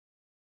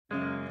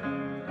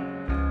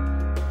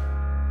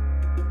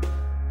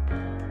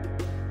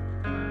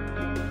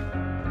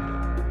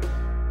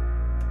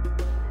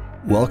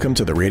Welcome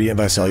to the Radiant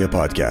Visalia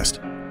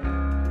podcast.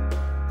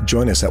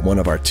 Join us at one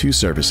of our two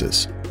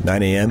services,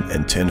 9 a.m.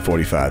 and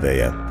 10:45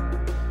 a.m.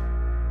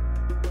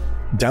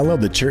 Download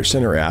the Church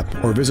Center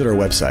app or visit our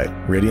website,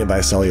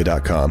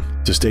 radiantvisalia.com,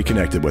 to stay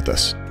connected with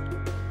us.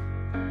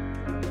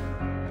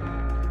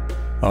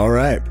 All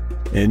right,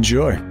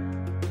 enjoy.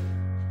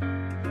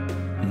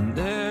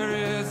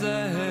 There is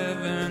a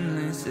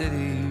heavenly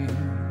city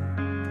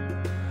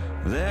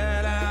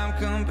that I'm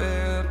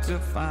compelled to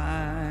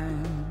find.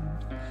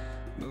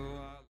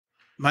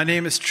 My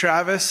name is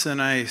Travis,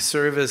 and I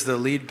serve as the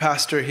lead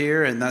pastor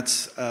here, and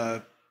that's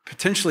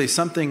potentially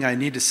something I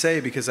need to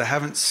say because I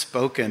haven't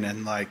spoken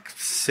in like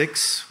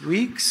 6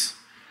 weeks.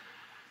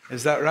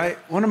 Is that right?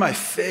 One of my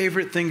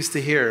favorite things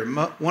to hear,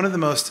 one of the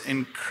most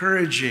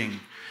encouraging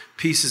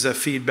pieces of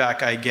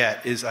feedback I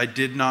get is, "I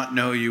did not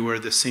know you were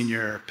the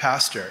senior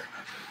pastor."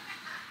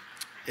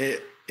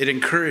 It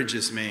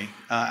encourages me,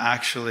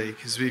 actually,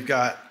 because we've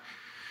got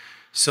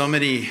so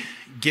many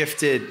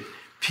gifted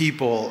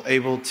people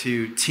able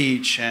to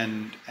teach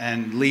and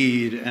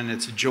lead, and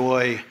it's a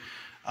joy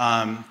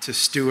to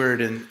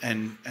steward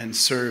and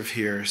serve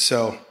here.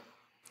 So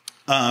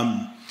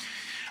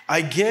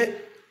I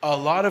get a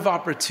lot of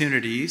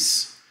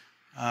opportunities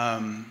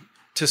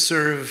to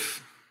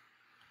serve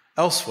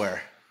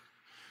elsewhere,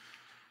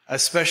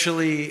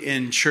 especially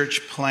in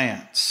church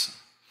plants.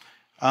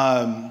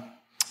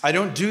 I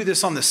don't do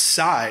this on the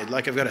side,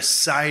 like I've got a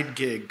side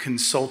gig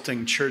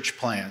consulting church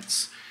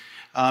plants.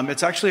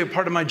 It's actually a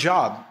part of my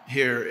job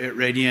here at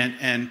Radiant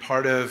and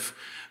part of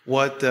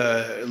what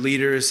the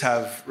leaders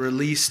have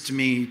released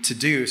me to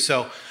do.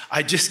 So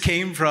I just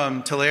came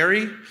from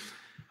Tulare,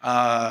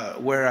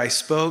 where I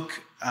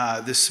spoke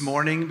this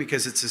morning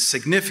because it's a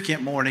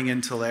significant morning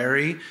in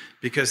Tulare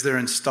because they're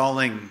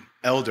installing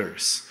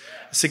elders.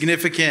 A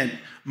significant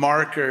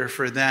marker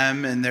for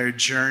them and their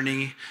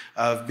journey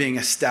of being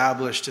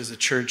established as a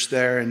church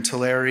there in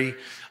Tulare.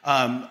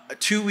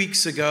 2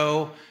 weeks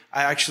ago,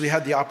 I actually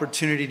had the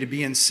opportunity to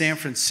be in San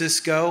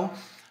Francisco,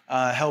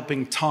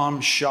 helping Tom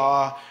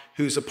Shaw,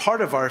 who's a part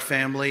of our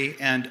family,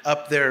 and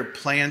up there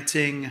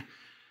planting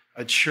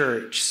a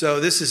church. So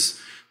this is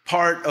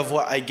part of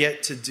what I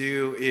get to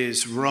do,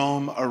 is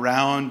roam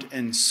around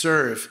and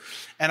serve.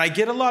 And I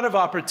get a lot of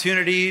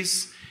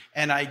opportunities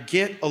and I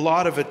get a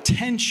lot of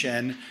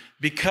attention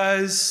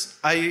because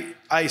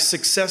I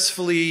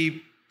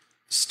successfully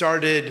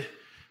started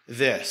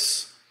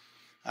this.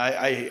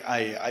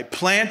 I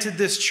planted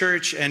this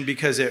church, and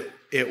because it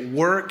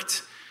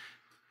worked,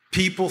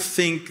 people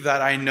think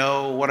that I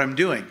know what I'm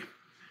doing.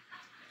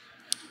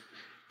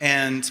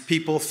 And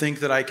people think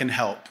that I can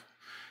help.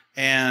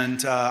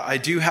 And I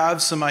do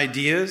have some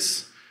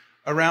ideas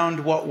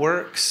around what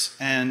works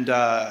and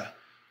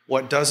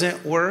what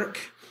doesn't work.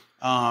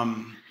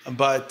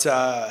 But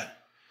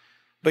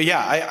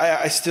yeah,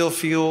 I still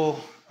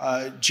feel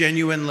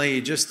genuinely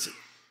just...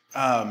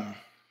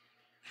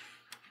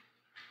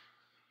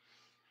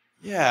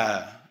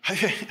 Yeah,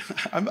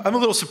 I'm a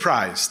little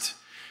surprised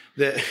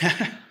that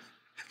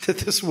that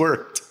this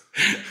worked.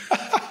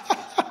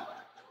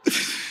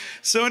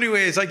 So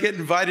anyways, I get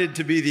invited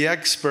to be the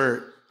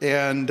expert,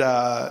 and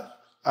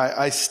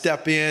I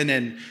step in,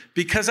 and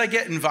because I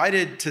get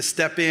invited to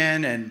step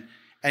in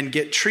and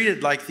get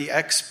treated like the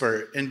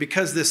expert, and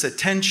because this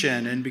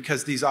attention and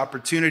because these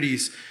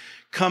opportunities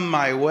come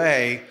my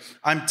way,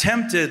 I'm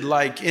tempted,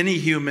 like any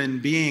human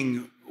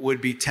being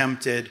would be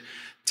tempted,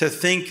 to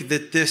think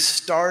that this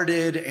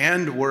started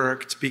and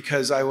worked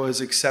because I was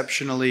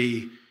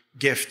exceptionally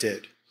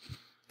gifted,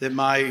 that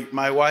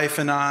my wife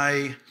and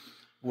I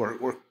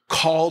were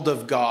called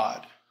of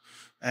God,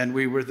 and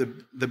we were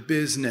the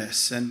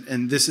business,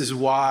 and this is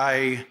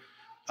why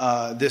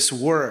this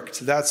worked.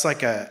 That's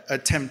like a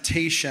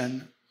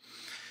temptation.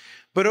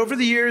 But over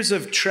the years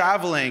of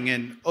traveling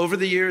and over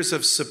the years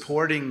of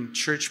supporting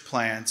church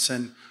plants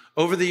and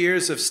over the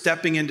years of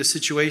stepping into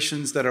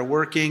situations that are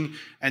working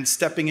and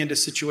stepping into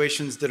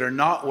situations that are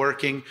not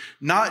working,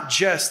 not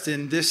just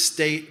in this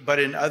state, but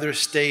in other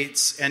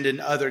states and in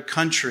other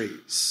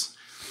countries,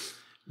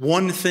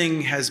 one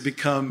thing has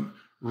become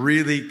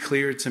really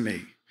clear to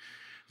me.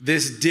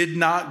 This did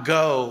not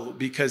go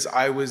because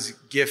I was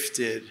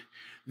gifted.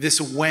 This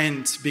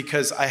went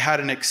because I had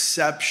an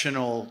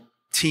exceptional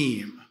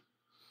team.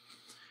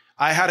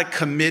 I had a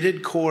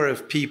committed core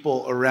of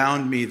people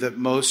around me that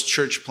most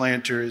church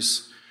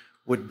planters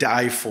would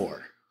die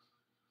for.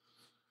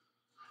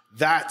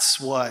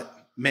 That's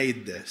what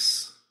made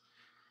this.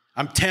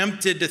 I'm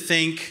tempted to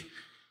think,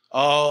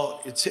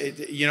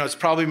 it's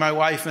probably my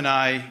wife and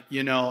I,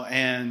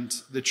 and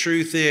the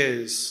truth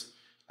is,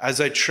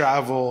 as I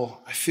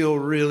travel, I feel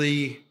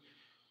really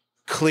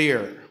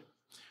clear.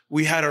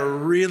 We had a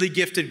really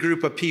gifted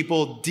group of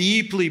people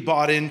deeply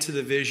bought into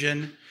the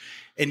vision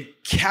and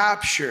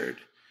captured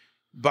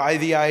by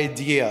the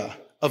idea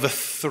of a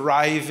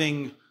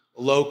thriving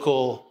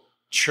local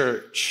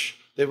church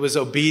that was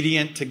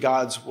obedient to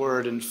God's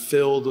word and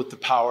filled with the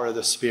power of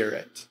the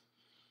Spirit.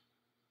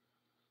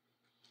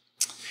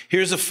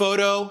 Here's a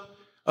photo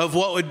of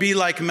what would be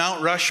like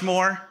Mount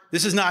Rushmore.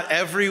 This is not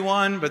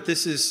everyone, but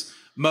this is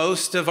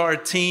most of our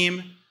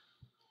team.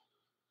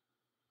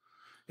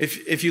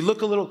 If you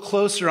look a little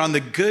closer on the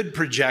good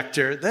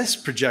projector, this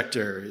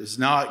projector is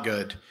not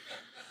good.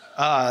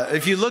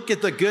 If you look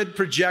at the good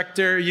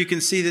projector, you can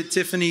see that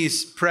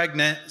Tiffany's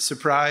pregnant.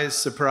 Surprise,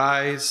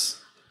 surprise.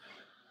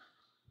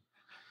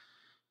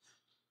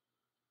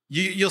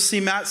 You'll see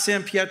Matt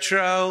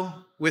Sampietro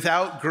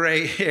without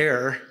gray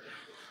hair.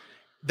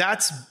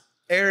 That's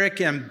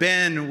Eric and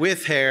Ben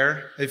with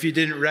hair. If you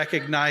didn't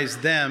recognize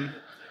them,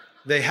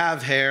 they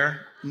have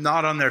hair,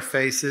 not on their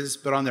faces,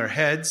 but on their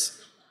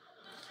heads.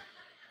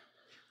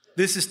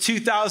 This is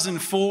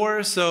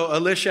 2004, so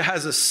Alicia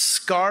has a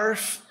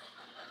scarf.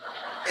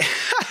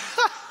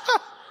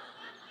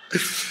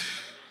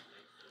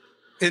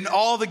 And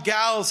all the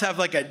gals have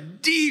like a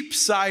deep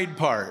side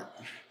part.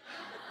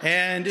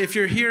 And if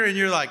you're here and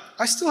you're like,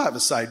 I still have a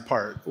side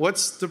part.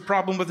 What's the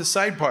problem with the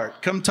side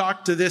part? Come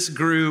talk to this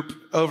group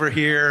over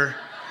here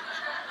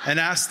and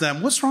ask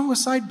them, what's wrong with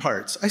side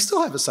parts? I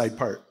still have a side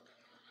part.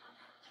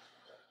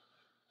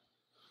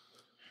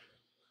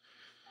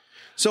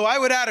 So I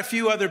would add a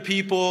few other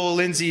people,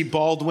 Lindsay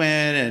Baldwin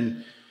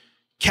and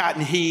Kat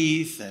and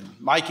Heath and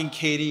Mike and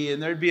Katie,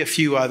 and there'd be a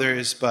few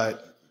others,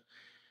 but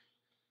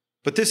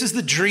this is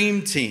the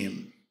dream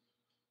team.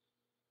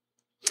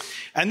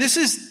 And this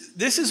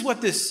is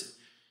what this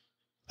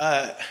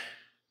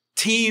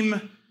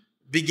team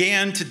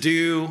began to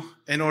do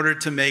in order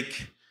to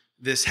make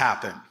this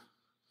happen.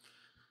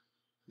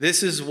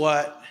 This is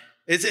what,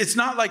 it's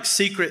not like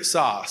secret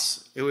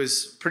sauce. It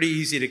was pretty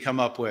easy to come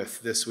up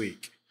with this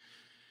week.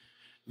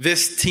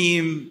 This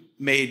team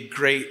made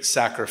great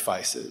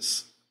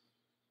sacrifices.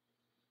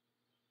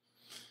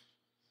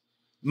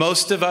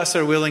 Most of us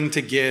are willing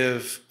to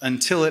give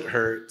until it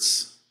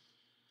hurts,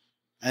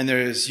 and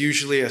there's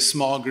usually a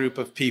small group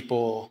of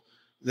people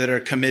that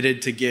are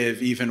committed to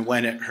give even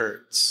when it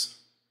hurts,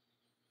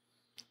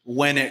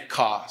 when it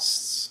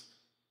costs.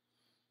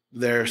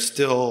 They're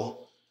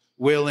still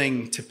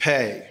willing to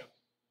pay.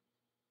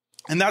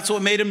 And that's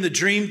what made them the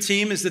dream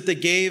team, is that they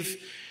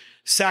gave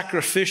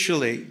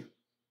sacrificially.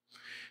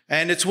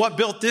 And it's what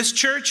built this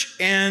church,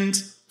 and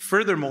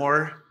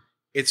furthermore,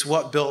 it's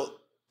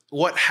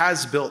what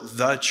has built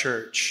the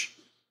church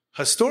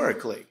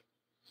historically,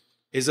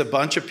 is a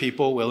bunch of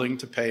people willing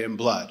to pay in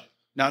blood.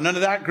 Now, none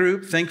of that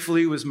group,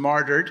 thankfully, was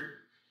martyred.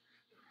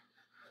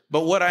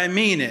 But what I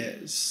mean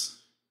is,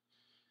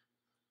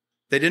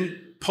 they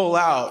didn't pull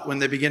out when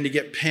they began to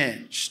get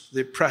pinched.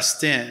 They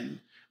pressed in.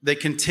 They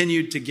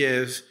continued to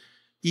give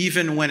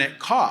even when it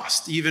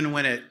cost, even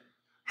when it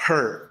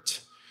hurt.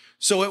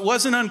 So it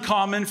wasn't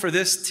uncommon for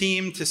this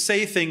team to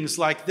say things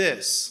like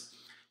this.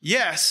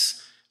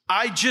 Yes,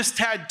 I just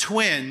had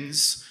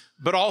twins,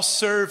 but I'll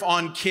serve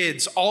on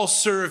kids. I'll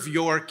serve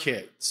your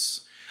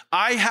kids.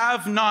 I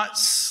have not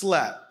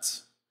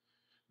slept,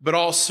 but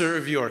I'll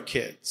serve your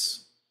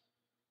kids.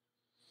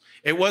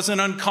 It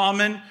wasn't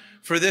uncommon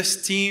for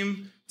this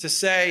team to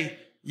say,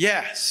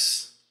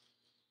 yes,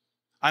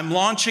 I'm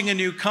launching a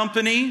new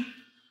company.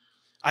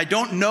 I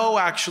don't know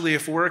actually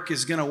if work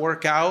is going to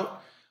work out,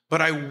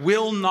 but I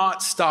will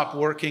not stop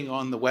working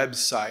on the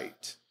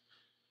website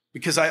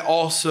because I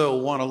also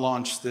want to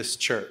launch this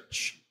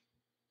church.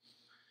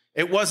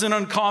 It wasn't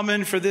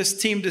uncommon for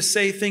this team to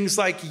say things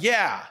like,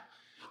 yeah,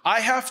 I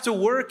have to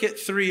work at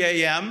 3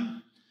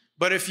 a.m.,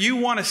 but if you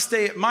want to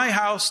stay at my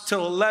house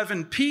till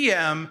 11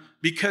 p.m.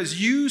 because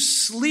you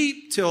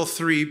sleep till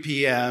 3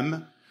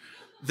 p.m.,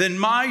 then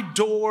my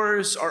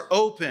doors are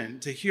open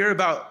to hear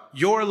about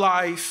your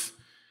life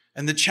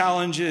and the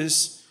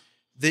challenges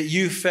that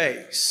you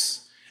face.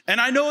 And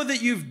I know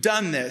that you've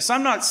done this.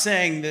 I'm not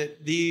saying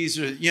that these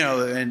are,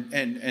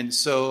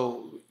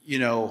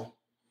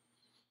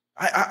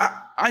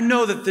 I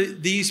know that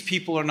these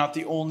people are not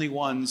the only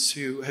ones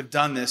who have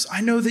done this.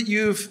 I know that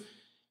you've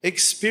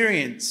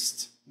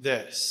experienced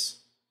this.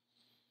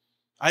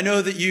 I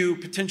know that you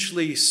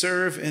potentially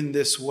serve in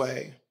this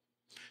way.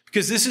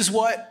 Because this is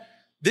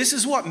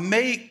what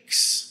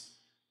makes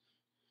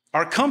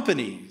our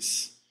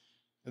companies.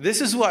 This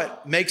is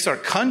what makes our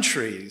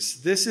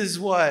countries. This is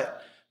what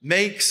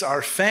makes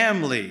our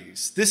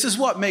families. This is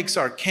what makes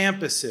our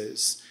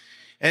campuses.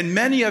 And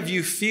many of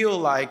you feel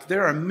like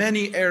there are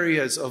many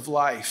areas of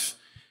life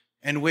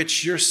in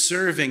which you're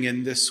serving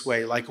in this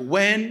way. Like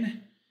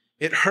when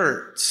it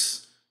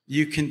hurts,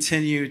 you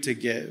continue to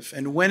give.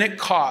 And when it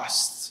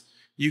costs,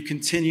 you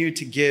continue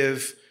to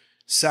give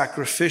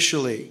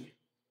sacrificially.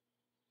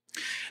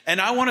 And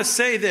I want to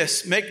say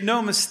this, make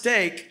no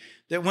mistake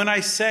that when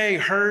I say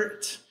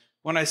hurt,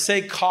 when I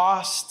say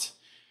cost,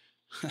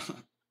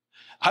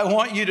 I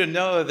want you to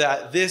know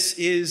that this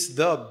is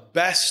the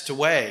best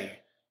way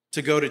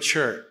to go to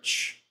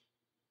church.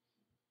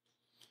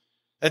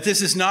 That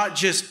this is not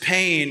just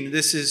pain,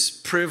 this is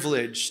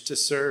privilege to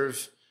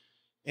serve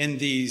in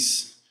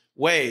these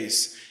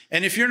ways.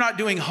 And if you're not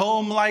doing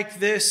home like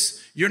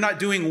this, you're not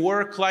doing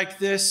work like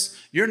this,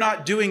 you're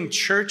not doing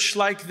church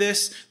like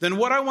this, then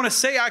what I want to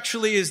say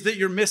actually is that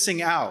you're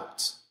missing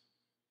out.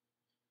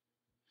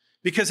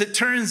 Because it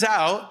turns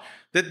out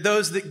that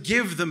those that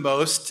give the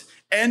most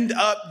end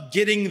up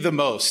getting the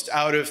most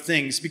out of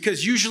things,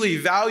 because usually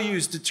value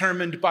is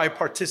determined by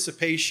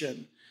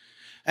participation.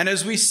 And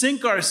as we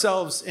sink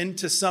ourselves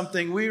into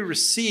something, we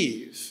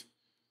receive.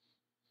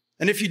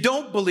 And if you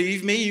don't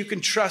believe me, you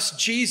can trust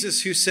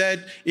Jesus, who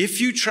said,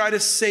 if you try to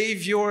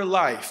save your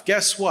life,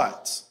 guess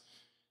what?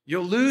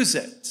 You'll lose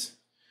it.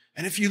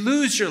 And if you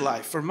lose your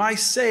life for my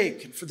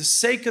sake and for the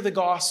sake of the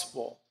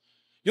gospel,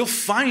 you'll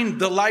find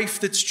the life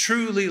that's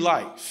truly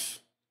life.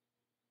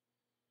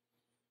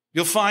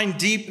 You'll find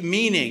deep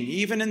meaning,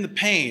 even in the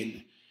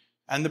pain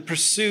and the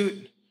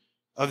pursuit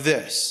of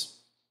this.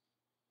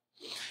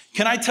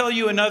 Can I tell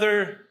you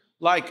another,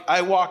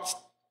 I walked,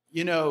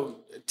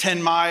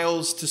 10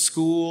 miles to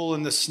school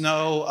in the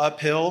snow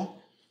uphill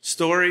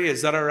story?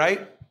 Is that all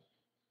right?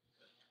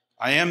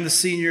 I am the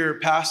senior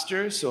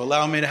pastor, so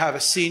allow me to have a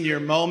senior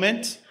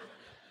moment.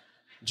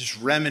 Just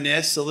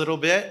reminisce a little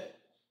bit.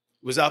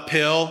 It was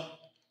uphill. It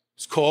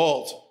was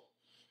cold.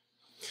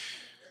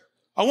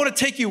 I want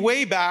to take you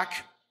way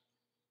back,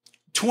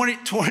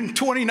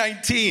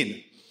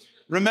 2019.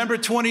 Remember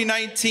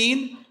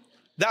 2019?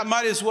 That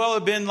might as well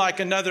have been like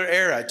another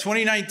era.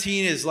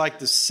 2019 is like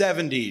the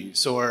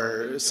 70s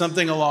or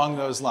something along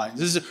those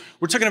lines.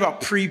 We're talking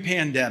about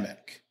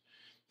pre-pandemic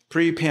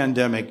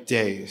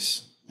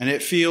days. And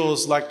it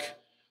feels like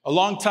a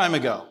long time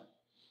ago.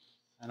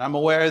 And I'm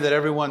aware that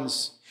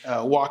everyone's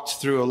walked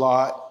through a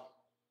lot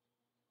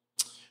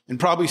and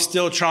probably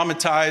still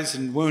traumatized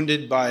and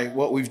wounded by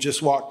what we've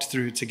just walked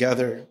through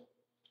together.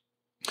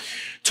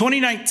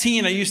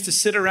 2019, I used to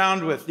sit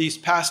around with these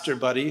pastor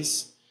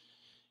buddies,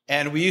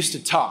 and we used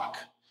to talk.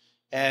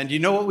 And you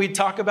know what we'd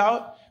talk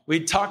about?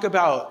 We'd talk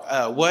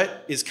about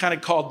what is kind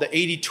of called the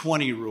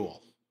 80-20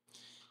 rule.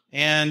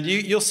 And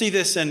you'll see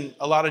this in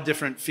a lot of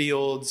different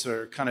fields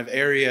or kind of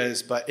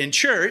areas. But in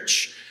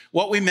church,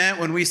 what we meant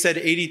when we said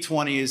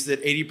 80-20 is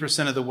that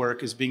 80% of the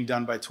work is being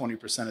done by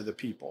 20% of the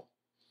people.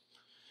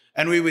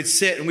 And we would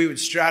sit and we would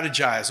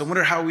strategize. I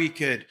wonder how we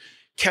could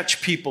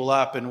catch people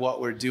up in what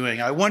we're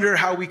doing. I wonder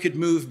how we could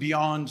move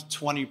beyond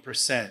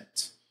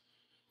 20%.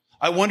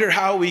 I wonder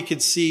how we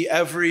could see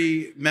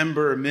every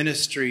member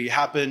ministry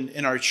happen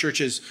in our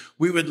churches.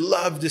 We would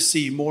love to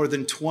see more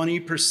than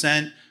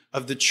 20%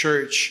 of the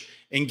church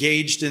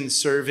engaged in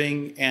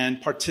serving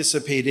and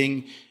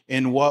participating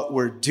in what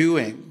we're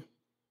doing.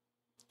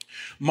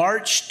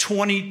 March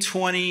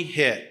 2020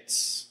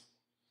 hits.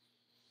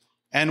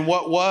 And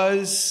what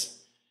was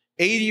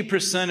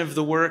 80% of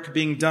the work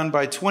being done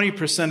by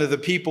 20% of the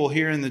people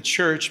here in the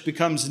church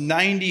becomes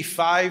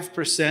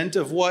 95%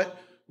 of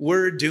what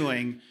we're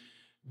doing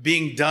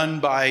being done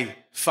by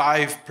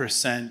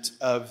 5%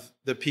 of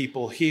the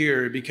people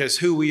here, because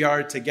who we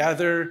are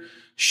together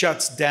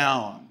shuts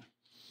down.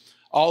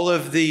 All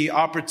of the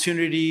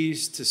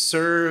opportunities to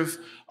serve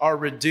are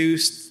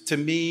reduced to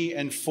me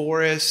and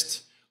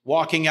Forrest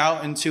walking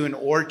out into an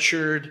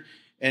orchard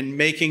and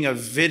making a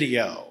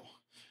video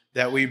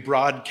that we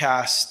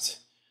broadcast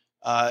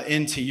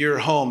into your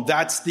home.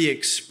 That's the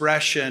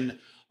expression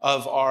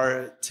of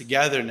our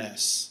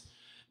togetherness.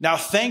 Now,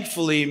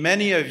 thankfully,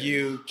 many of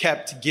you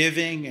kept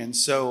giving, and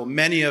so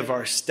many of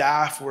our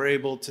staff were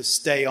able to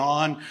stay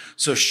on.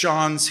 So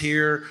Sean's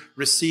here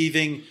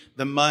receiving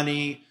the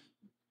money.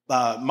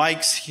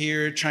 Mike's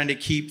here trying to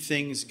keep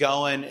things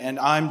going, and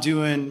I'm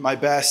doing my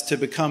best to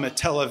become a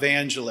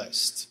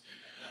televangelist.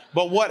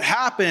 But what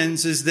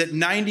happens is that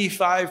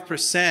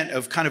 95%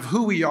 of kind of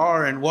who we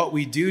are and what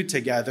we do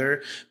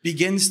together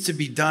begins to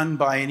be done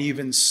by an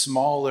even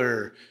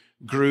smaller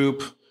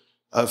group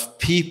of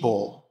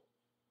people.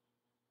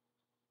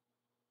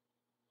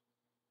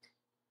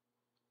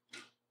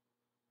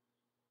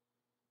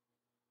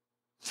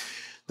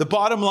 The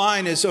bottom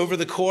line is, over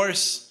the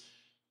course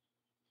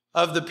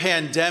of the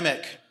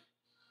pandemic,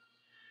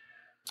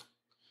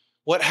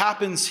 what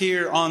happens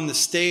here on the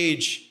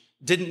stage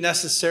didn't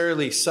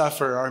necessarily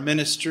suffer. Our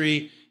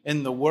ministry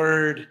in the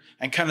word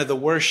and kind of the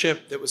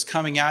worship that was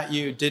coming at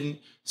you didn't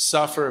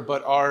suffer,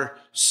 but our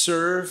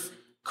serve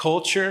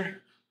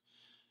culture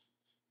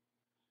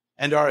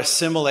and our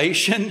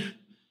assimilation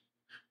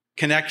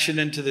connection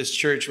into this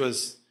church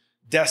was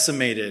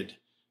decimated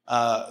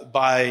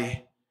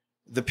by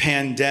the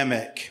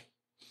pandemic.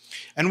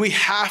 And we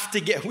have to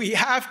get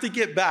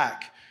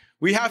back.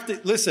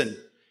 Listen,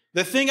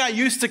 the thing I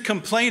used to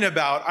complain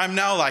about, I'm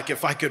now like,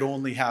 if I could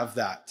only have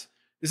that.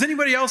 Does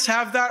anybody else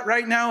have that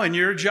right now in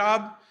your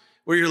job?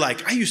 Where you're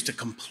like, I used to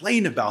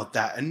complain about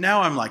that. And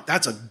now I'm like,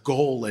 that's a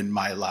goal in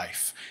my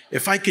life.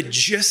 If I could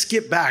just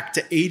get back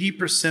to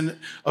 80%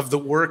 of the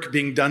work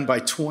being done by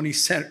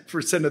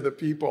 20% of the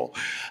people,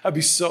 that'd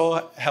be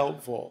so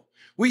helpful.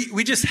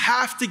 We just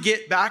have to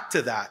get back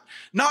to that.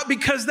 Not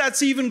because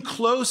that's even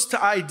close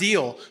to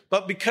ideal,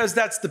 but because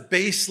that's the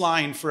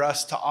baseline for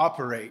us to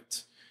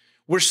operate.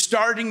 We're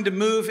starting to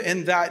move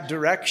in that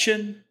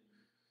direction.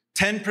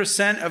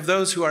 10% of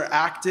those who are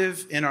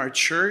active in our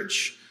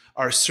church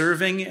are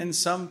serving in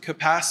some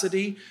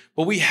capacity,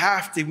 but we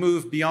have to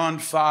move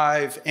beyond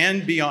 5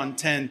 and beyond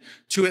 10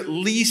 to at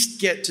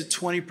least get to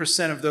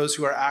 20% of those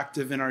who are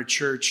active in our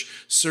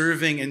church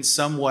serving in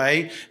some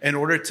way in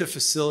order to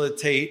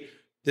facilitate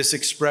this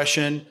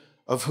expression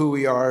of who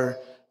we are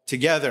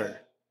together.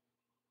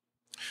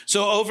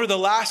 So over the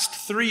last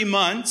 3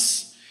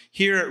 months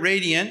here at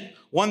Radiant,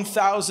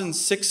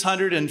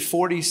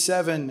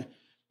 1,647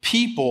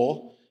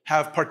 people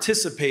have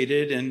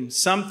participated in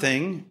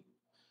something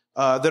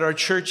that our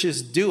church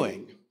is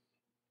doing.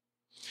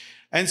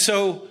 And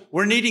so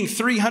we're needing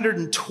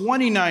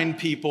 329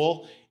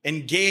 people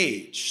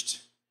engaged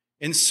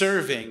in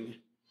serving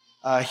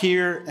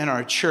here in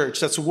our church.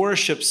 That's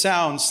worship,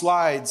 sound,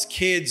 slides,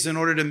 kids, in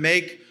order to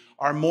make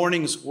our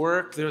mornings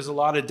work. There's a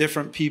lot of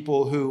different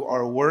people who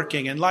are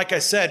working. And like I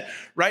said,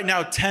 right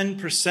now,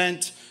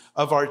 10%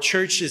 of our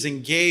church is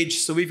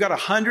engaged. So we've got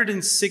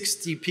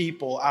 160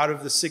 people out of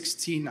the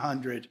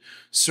 1,600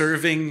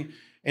 serving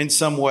in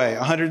some way.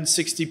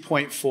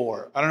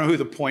 160.4. I don't know who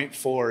the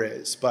 0.4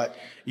 is, but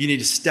you need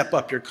to step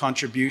up your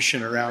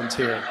contribution around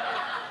here.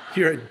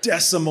 You're a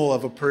decimal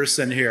of a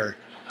person here.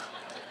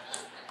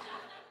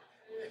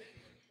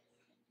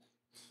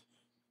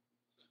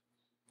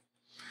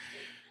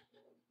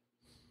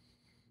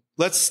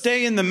 Let's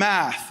stay in the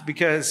math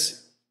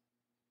because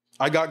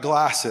I got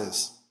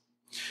glasses.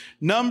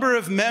 Number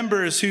of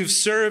members who've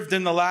served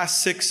in the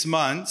last 6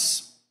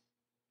 months.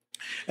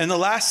 In the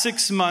last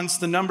 6 months,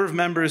 the number of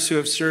members who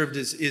have served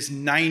is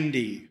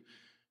 90.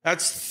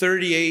 That's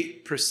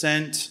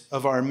 38%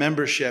 of our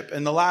membership.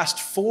 In the last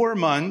 4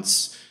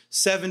 months,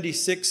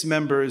 76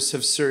 members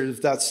have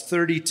served. That's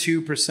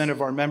 32%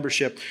 of our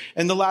membership.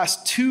 In the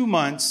last 2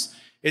 months,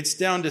 it's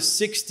down to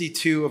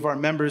 62 of our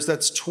members.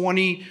 That's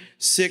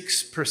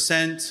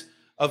 26%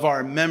 of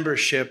our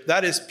membership.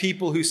 That is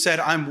people who said,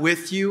 I'm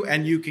with you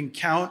and you can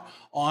count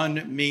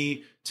on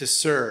me to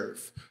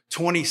serve.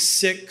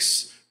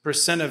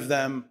 26% of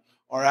them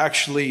are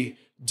actually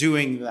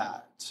doing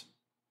that.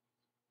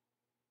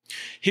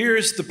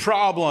 Here's the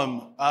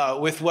problem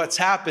with what's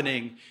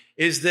happening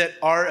is that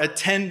our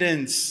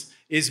attendance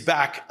is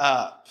back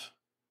up,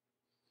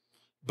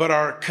 but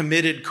our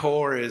committed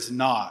core is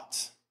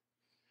not.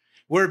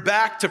 We're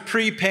back to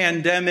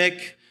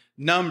pre-pandemic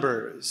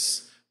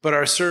numbers, but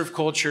our serve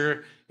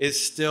culture is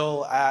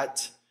still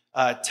at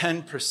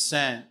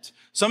 10%.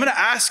 So I'm going to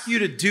ask you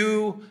to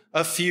do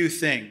a few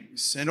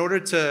things in order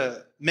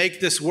to make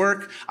this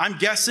work. I'm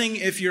guessing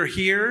if you're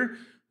here,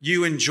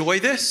 you enjoy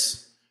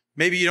this.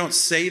 Maybe you don't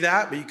say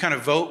that, but you kind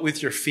of vote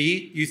with your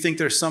feet. You think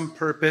there's some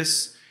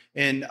purpose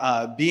in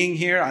being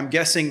here. I'm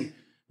guessing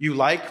you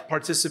like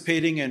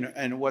participating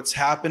in what's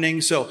happening.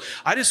 So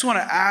I just want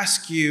to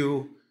ask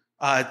you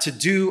to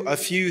do a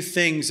few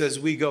things as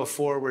we go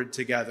forward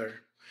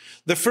together.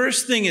 The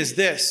first thing is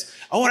this.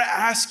 I want to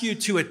ask you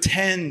to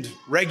attend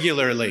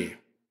regularly.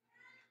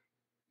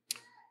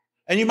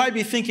 And you might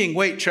be thinking,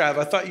 wait, Trav,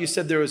 I thought you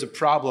said there was a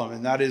problem,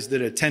 and that is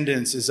that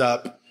attendance is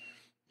up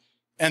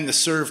and the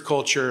serve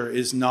culture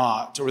is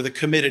not, or the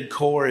committed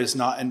core is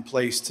not in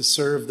place to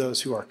serve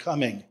those who are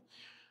coming.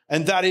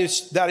 And that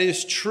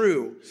is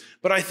true.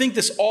 But I think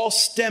this all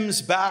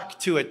stems back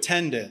to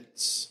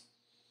attendance.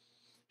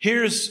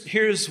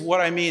 Here's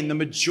what I mean. The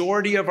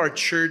majority of our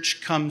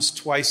church comes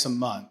twice a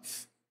month.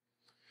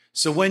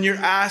 So when you're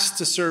asked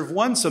to serve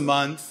once a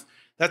month,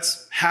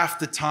 that's half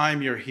the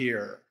time you're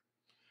here.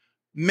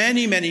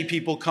 Many, many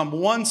people come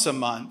once a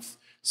month.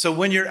 So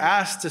when you're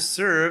asked to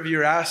serve,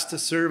 you're asked to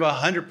serve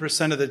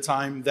 100% of the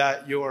time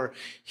that you're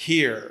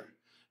here.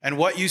 And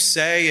what you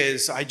say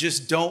is, I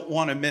just don't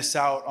want to miss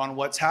out on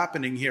what's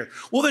happening here.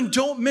 Well, then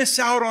don't miss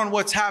out on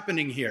what's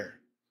happening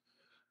here.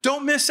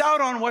 Don't miss out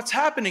on what's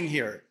happening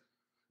here.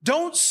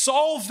 Don't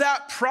solve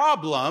that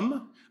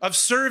problem of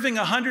serving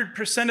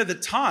 100% of the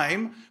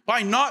time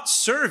by not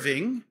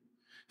serving.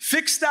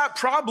 Fix that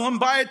problem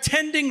by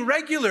attending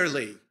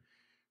regularly.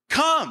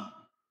 Come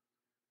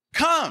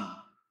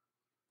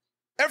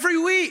every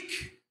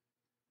week.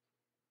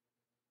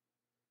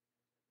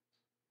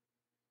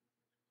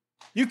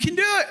 You can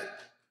do it.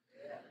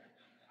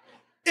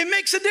 It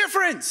makes a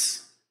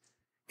difference.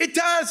 It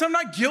does. I'm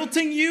not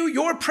guilting you.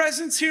 Your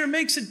presence here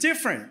makes a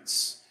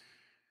difference.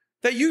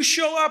 That you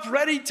show up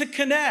ready to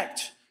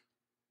connect,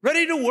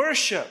 ready to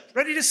worship,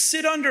 ready to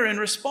sit under and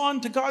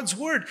respond to God's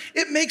word.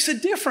 It makes a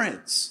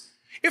difference.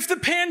 If the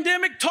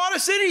pandemic taught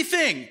us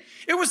anything,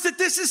 it was that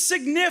this is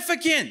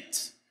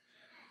significant.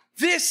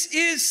 This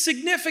is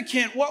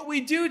significant, what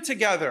we do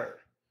together.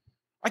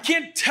 I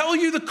can't tell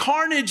you the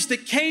carnage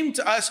that came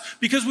to us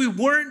because we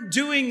weren't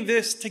doing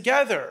this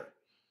together.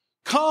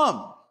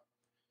 Come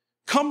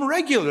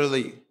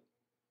regularly.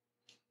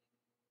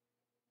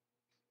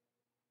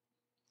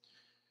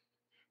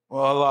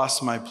 Well, I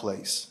lost my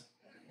place.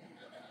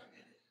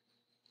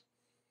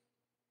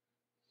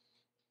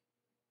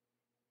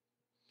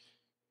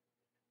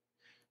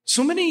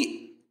 So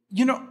many,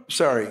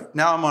 sorry,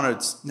 now I'm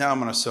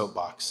on a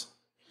soapbox.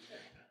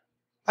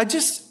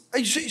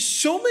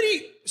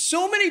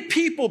 So many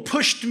people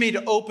pushed me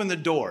to open the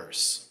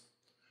doors.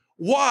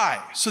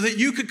 Why? So that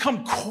you could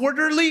come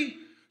quarterly?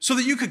 So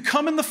that you could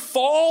come in the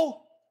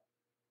fall?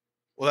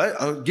 Well,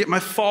 I'll get my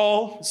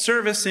fall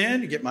service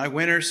in, get my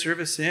winter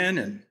service in,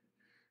 and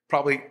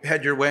probably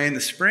head your way in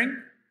the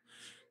spring.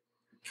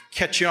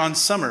 Catch you on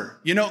summer.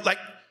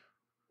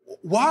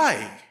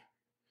 Why?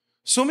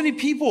 So many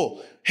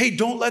people, hey,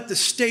 don't let the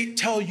state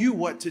tell you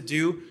what to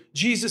do.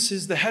 Jesus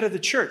is the head of the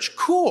church.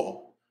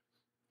 Cool.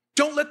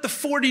 Don't let the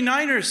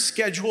 49ers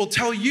schedule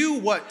tell you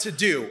what to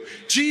do.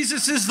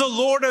 Jesus is the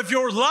Lord of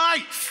your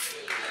life,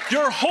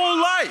 your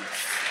whole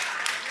life.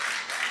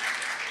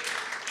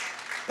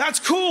 That's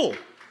cool.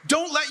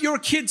 Don't let your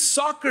kid's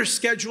soccer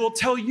schedule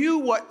tell you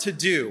what to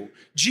do.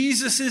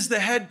 Jesus is the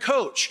head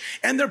coach,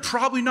 and they're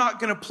probably not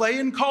going to play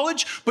in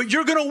college, but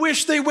you're going to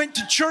wish they went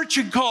to church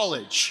in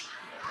college.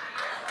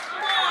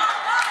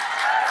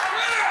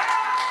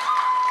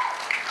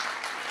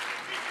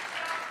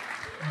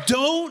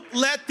 Don't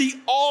let the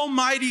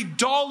almighty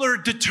dollar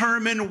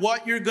determine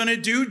what you're going to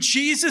do.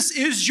 Jesus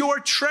is your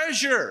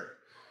treasure.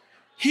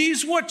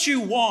 He's what you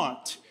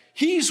want.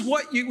 He's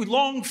what you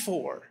long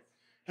for.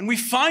 And we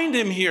find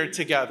him here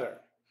together.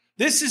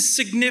 This is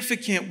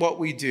significant what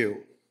we do.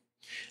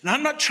 And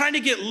I'm not trying to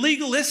get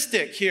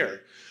legalistic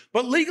here,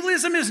 but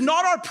legalism is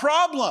not our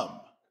problem.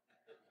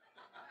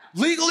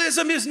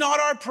 Legalism is not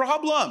our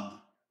problem.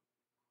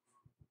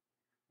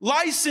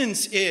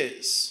 License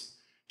is.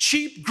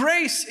 Cheap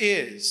grace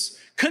is.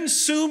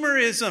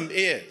 Consumerism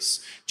is.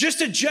 Just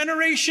a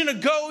generation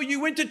ago, you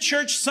went to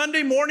church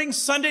Sunday morning,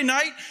 Sunday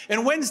night,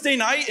 and Wednesday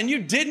night, and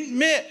you didn't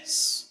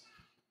miss.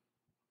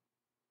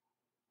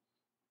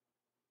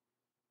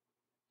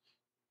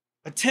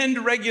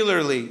 Attend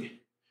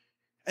regularly.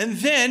 And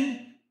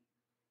then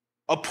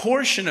a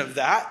portion of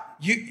that,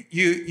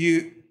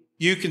 you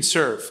can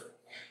serve.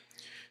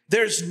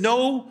 There's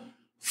no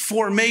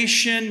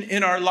formation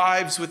in our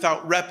lives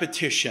without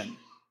repetition.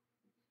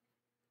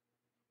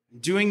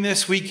 Doing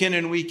this week in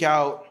and week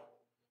out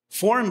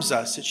forms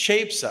us, it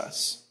shapes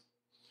us.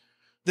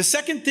 The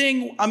second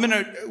thing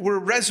we're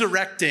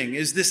resurrecting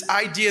is this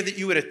idea that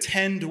you would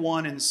attend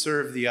one and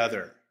serve the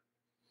other.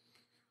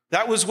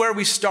 That was where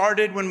we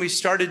started when we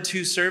started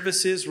 2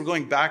 services. We're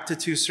going back to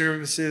 2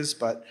 services,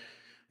 but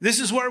this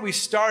is where we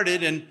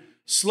started, and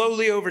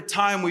slowly over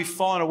time we've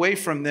fallen away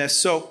from this.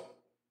 So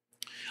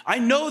I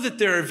know that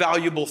there are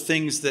valuable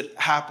things that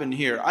happen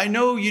here. I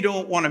know you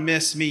don't want to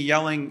miss me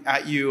yelling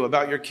at you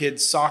about your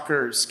kid's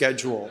soccer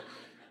schedule.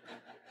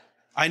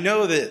 I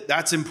know that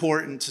that's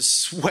important to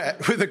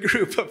sweat with a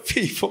group of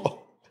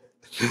people.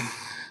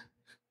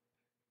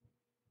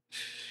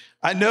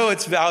 I know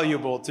it's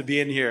valuable to be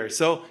in here.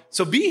 So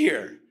be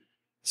here.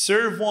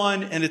 Serve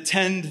one and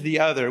attend the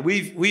other.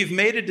 We've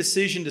made a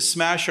decision to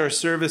smash our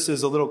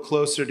services a little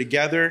closer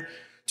together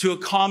to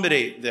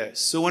accommodate this.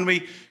 So when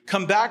we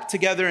come back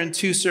together in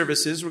 2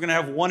 services, we're going to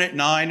have one at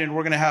 9 and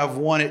we're going to have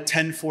one at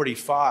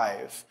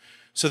 10:45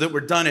 so that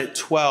we're done at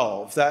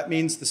 12. That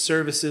means the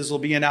services will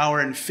be 1 hour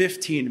and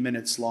 15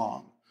 minutes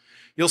long.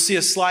 You'll see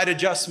a slight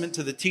adjustment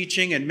to the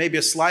teaching and maybe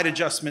a slight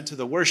adjustment to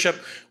the worship.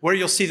 Where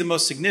you'll see the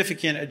most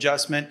significant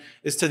adjustment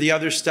is to the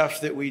other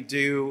stuff that we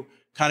do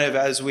kind of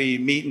as we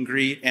meet and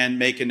greet and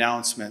make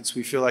announcements.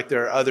 We feel like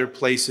there are other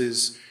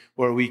places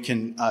where we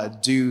can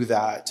do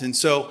that. And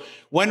so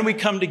when we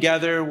come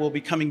together, we'll be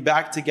coming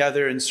back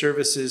together in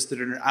services that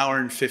are 1 hour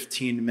and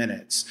 15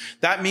 minutes.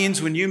 That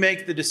means when you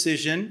make the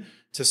decision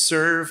to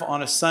serve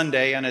on a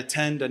Sunday and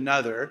attend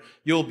another,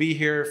 you'll be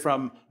here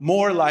from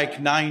more like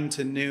 9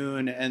 to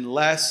noon and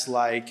less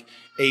like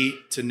 8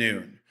 to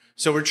noon.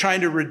 So we're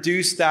trying to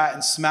reduce that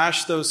and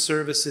smash those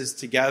services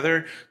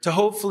together to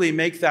hopefully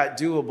make that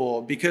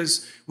doable,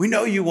 because we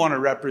know you want to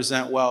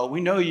represent well.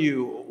 We know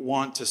you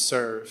want to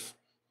serve.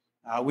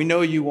 We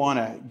know you want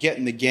to get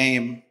in the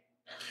game.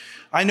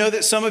 I know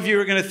that some of you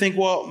are going to think,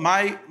 well,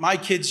 my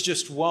kids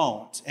just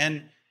won't.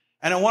 And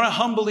I want to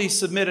humbly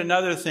submit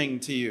another thing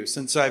to you,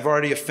 since I've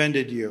already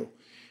offended you.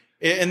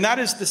 And that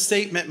is the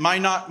statement,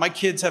 my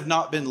kids have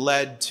not been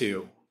led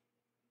to.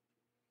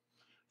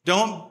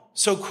 Don't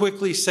so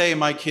quickly say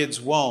my kids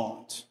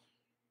won't,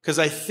 because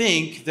I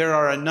think there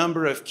are a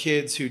number of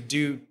kids who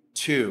do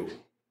too.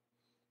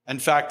 In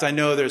fact, I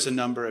know there's a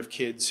number of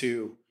kids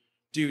who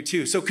do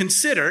too. So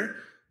consider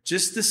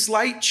just the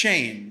slight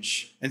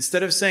change.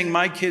 Instead of saying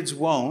my kids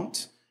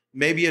won't,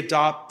 maybe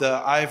adopt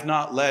the I've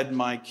not led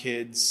my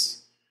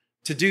kids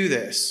to do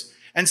this.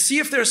 And see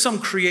if there's some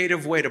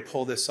creative way to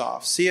pull this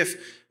off. See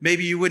if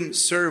maybe you wouldn't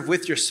serve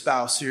with your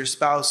spouse, or your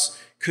spouse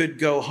could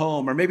go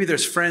home. Or maybe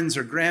there's friends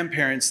or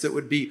grandparents that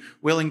would be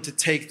willing to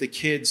take the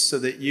kids so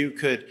that you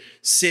could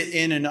sit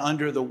in and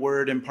under the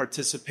word and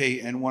participate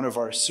in one of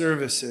our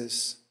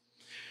services.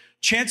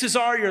 Chances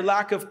are your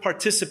lack of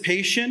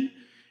participation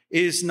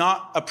is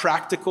not a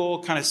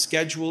practical kind of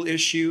schedule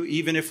issue.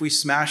 Even if we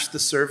smash the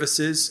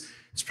services,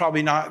 it's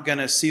probably not going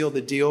to seal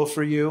the deal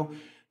for you.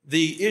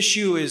 The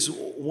issue is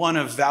one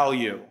of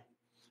value.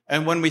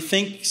 And when we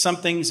think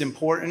something's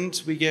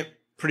important, we get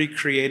pretty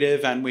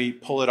creative and we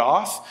pull it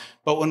off.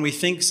 But when we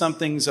think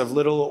something's of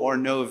little or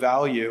no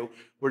value,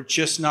 we're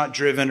just not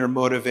driven or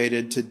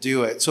motivated to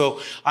do it.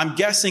 So I'm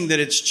guessing that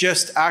it's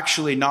just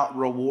actually not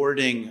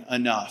rewarding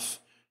enough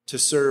to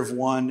serve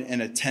one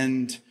and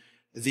attend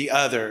the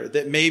other.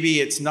 That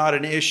maybe it's not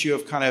an issue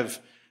of kind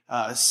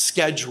of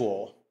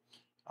schedule,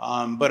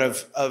 but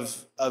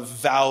of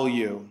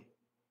value.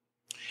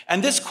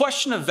 And this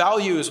question of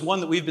value is one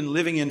that we've been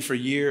living in for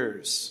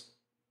years.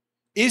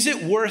 Is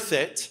it worth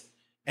it?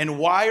 And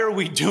why are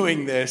we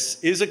doing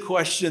this? Is a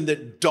question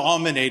that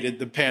dominated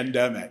the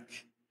pandemic.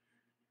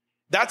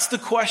 That's the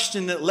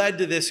question that led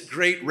to this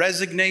great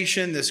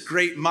resignation, this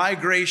great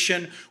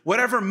migration.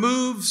 Whatever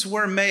moves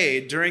were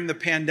made during the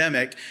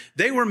pandemic,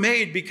 they were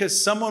made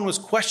because someone was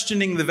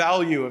questioning the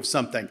value of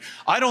something.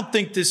 I don't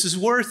think this is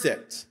worth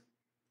it.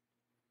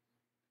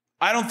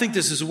 I don't think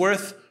this is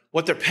worth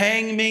what they're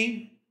paying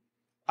me.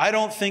 I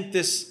don't think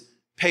this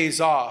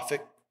pays off. The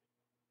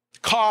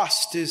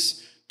cost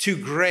is too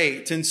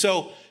great. And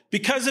so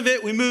because of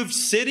it, we moved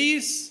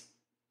cities.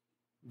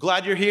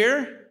 Glad you're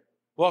here.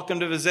 Welcome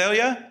to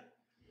Visalia.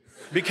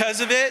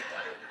 Because of it,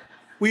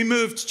 we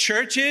moved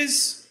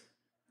churches.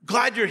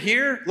 Glad you're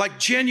here. Like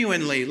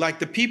genuinely, like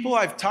the people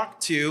I've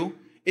talked to,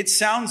 it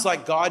sounds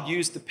like God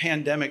used the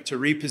pandemic to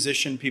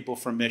reposition people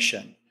for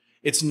mission.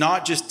 It's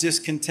not just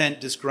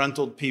discontent,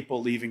 disgruntled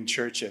people leaving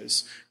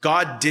churches.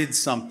 God did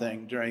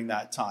something during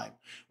that time.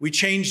 We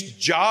changed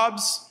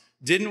jobs,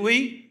 didn't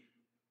we?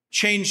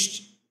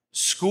 Changed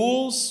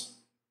schools.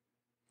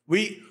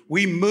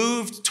 We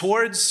moved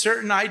towards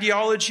certain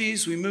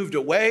ideologies. We moved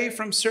away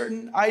from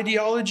certain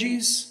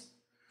ideologies.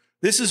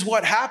 This is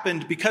what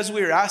happened because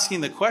we were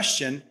asking the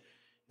question,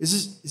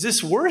 is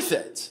this worth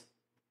it?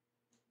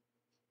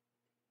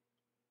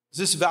 Is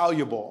this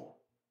valuable?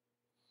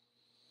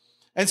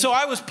 And so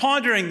I was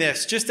pondering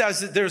this just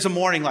as there's a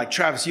morning like,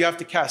 Travis, you have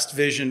to cast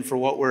vision for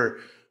what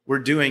we're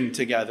doing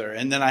together.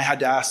 And then I had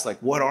to ask, like,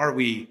 what are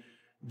we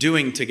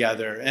doing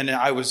together? And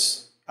I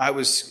was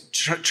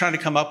trying to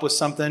come up with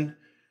something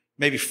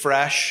maybe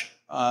fresh,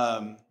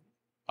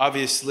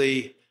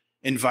 obviously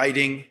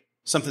inviting,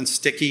 something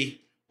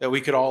sticky that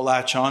we could all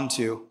latch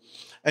onto.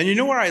 And you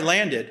know where I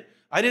landed?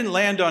 I didn't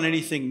land on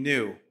anything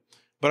new,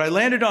 but I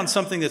landed on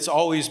something that's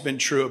always been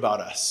true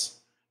about us.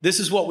 This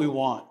is what we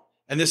want,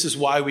 and this is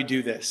why we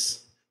do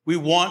this. We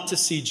want to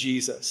see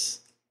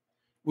Jesus.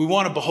 We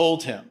want to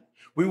behold him.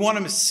 We want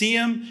to see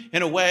him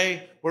in a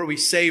way where we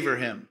savor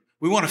him.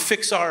 We want to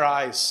fix our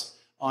eyes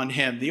on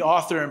him, the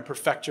author and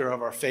perfecter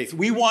of our faith.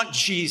 We want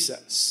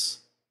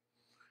Jesus.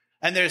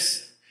 And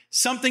there's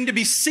something to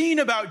be seen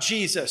about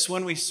Jesus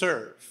when we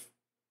serve.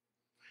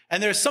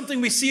 And there's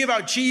something we see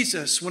about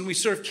Jesus when we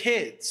serve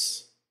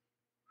kids.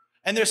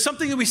 And there's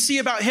something that we see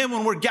about him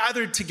when we're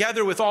gathered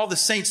together with all the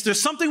saints.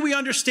 There's something we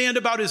understand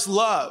about his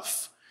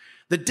love,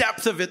 the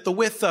depth of it, the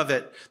width of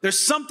it. There's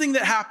something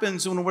that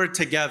happens when we're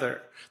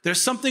together.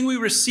 There's something we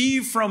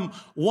receive from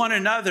one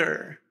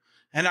another.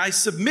 And I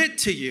submit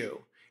to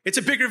you, it's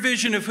a bigger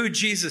vision of who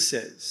Jesus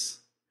is.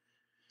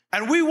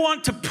 And we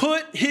want to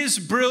put his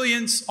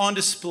brilliance on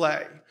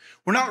display.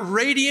 We're not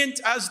radiant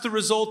as the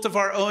result of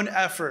our own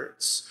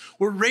efforts.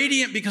 We're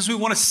radiant because we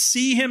want to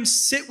see him,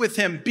 sit with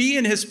him, be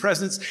in his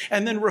presence,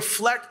 and then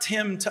reflect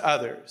him to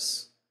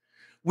others.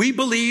 We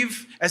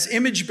believe as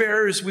image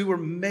bearers, we were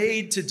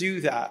made to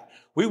do that.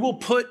 We will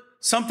put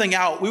something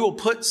out. We will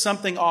put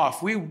something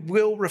off. We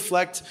will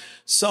reflect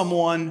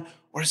someone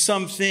or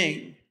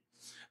something.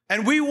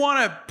 And we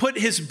want to put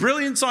his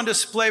brilliance on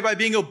display by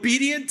being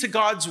obedient to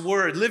God's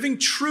word, living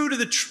true to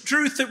the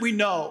truth that we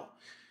know.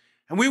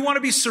 And we want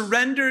to be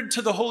surrendered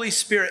to the Holy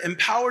Spirit,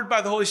 empowered by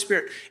the Holy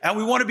Spirit. And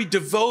we want to be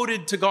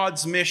devoted to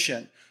God's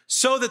mission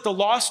so that the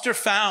lost are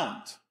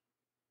found.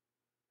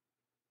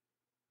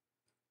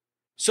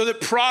 So that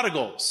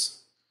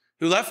prodigals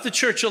who left the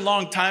church a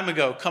long time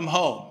ago come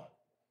home.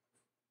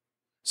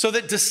 So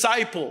that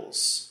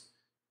disciples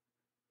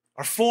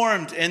are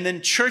formed and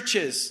then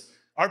churches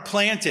are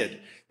planted.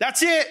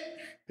 That's it.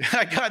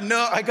 I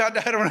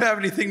don't have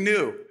anything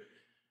new.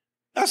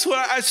 That's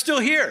what I'm still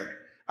here.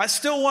 I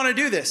still want to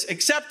do this,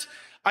 except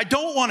I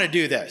don't want to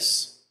do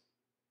this.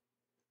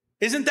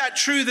 Isn't that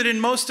true that in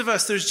most of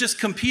us, there's just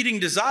competing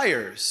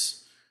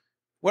desires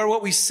where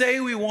what we say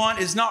we want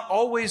is not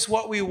always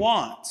what we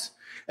want?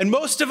 And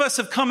most of us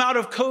have come out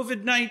of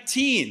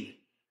COVID-19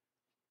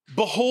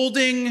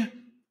 beholding,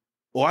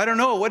 well, I don't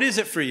know, what is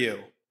it for you?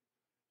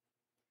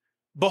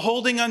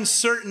 Beholding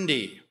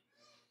uncertainty.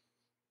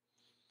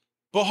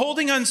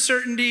 Beholding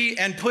uncertainty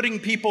and putting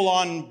people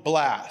on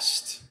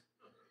blast.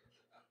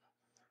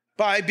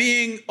 By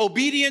being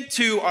obedient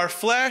to our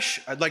flesh,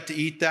 I'd like to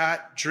eat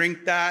that,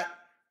 drink that,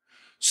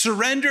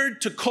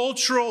 surrendered to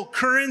cultural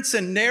currents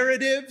and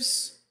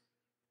narratives,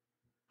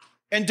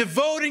 and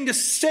devoting to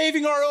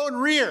saving our own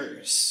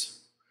rears.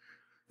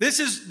 This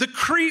is the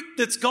creep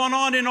that's gone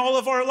on in all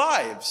of our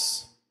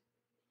lives.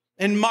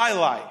 In my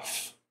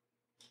life,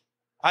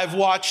 I've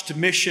watched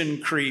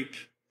mission creep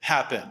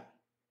happen.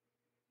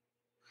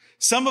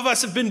 Some of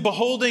us have been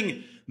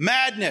beholding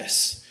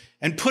madness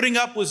and putting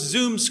up with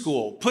Zoom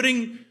school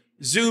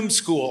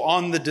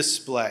on the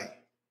display.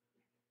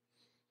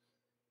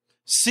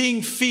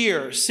 Seeing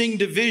fear, seeing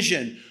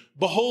division,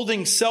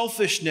 beholding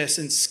selfishness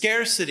and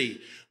scarcity,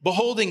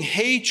 beholding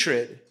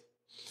hatred,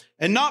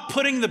 and not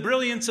putting the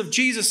brilliance of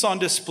Jesus on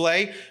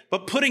display,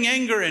 but putting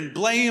anger and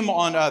blame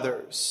on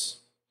others.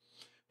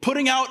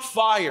 Putting out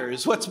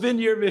fires. What's been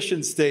your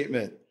mission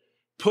statement?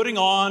 Putting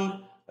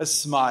on a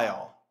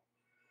smile.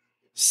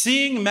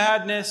 Seeing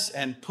madness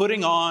and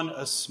putting on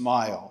a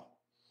smile.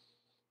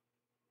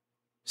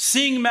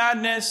 Seeing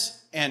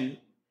madness and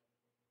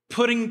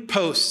putting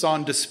posts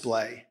on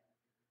display.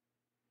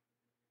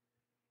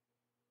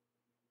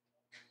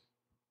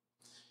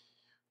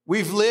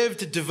 We've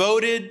lived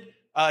devoted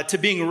to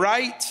being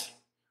right.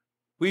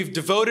 We've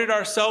devoted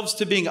ourselves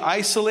to being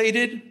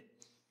isolated.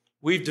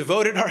 We've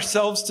devoted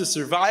ourselves to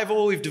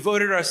survival. We've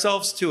devoted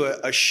ourselves to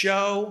a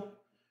show.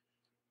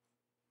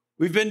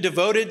 We've been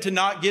devoted to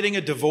not getting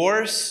a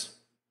divorce.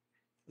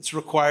 It's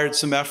required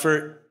some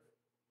effort.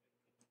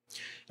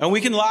 And we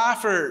can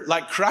laugh or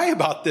cry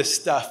about this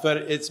stuff, but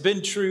it's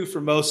been true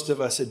for most of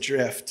us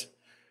adrift.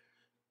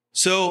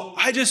 So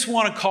I just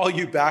want to call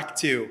you back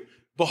to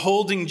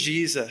beholding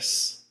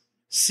Jesus,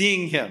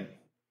 seeing him,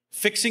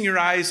 fixing your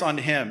eyes on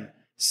him,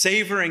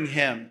 savoring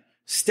him,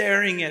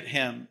 staring at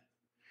him,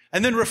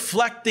 and then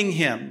reflecting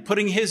him,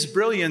 putting his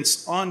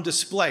brilliance on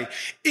display.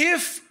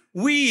 If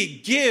we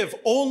give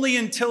only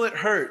until it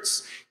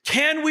hurts,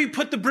 can we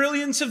put the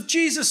brilliance of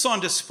Jesus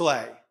on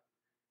display?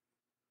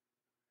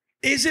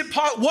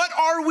 What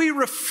are we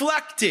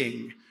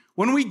reflecting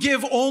when we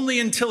give only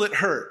until it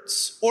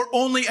hurts or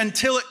only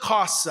until it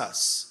costs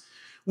us?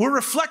 We're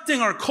reflecting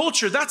our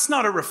culture. That's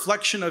not a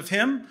reflection of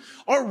him.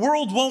 Our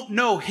world won't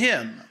know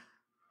him.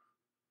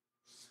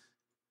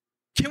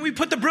 Can we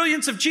put the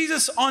brilliance of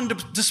Jesus on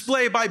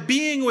display by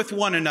being with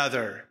one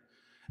another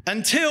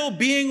until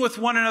being with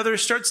one another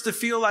starts to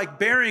feel like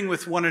bearing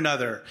with one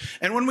another?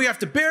 And when we have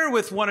to bear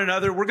with one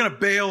another, we're going to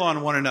bail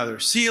on one another.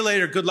 See you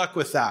later. Good luck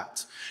with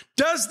that.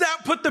 Does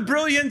that put the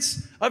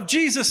brilliance of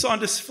Jesus on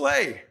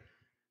display?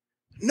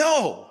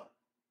 No.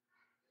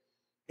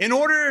 In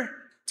order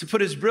to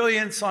put his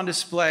brilliance on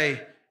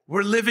display,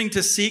 we're living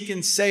to seek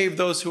and save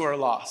those who are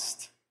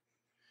lost.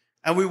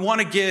 And we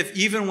want to give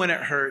even when it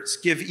hurts,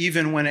 give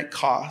even when it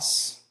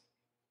costs.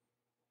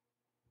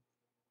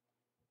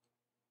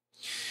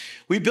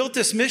 We built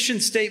this mission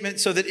statement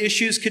so that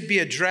issues could be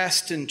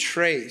addressed and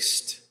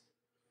traced.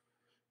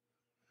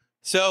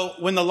 So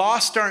when the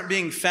lost aren't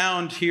being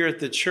found here at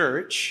the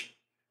church,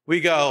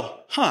 we go,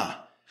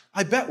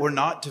 I bet we're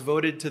not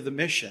devoted to the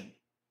mission.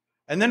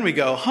 And then we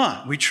go,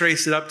 we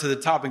trace it up to the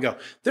top and go,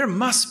 there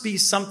must be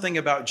something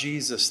about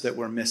Jesus that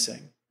we're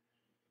missing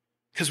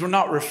because we're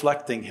not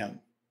reflecting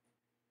him.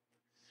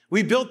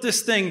 We built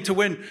this thing to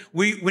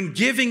when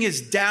giving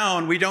is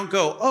down, we don't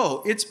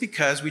go, it's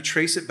because we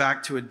trace it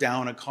back to a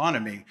down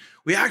economy.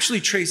 We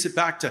actually trace it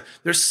back to,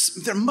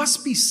 there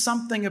must be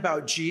something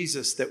about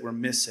Jesus that we're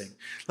missing.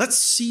 Let's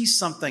see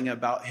something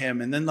about him,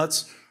 and then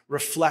let's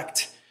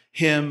reflect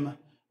him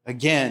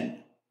again.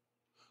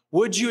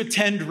 Would you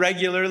attend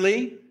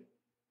regularly?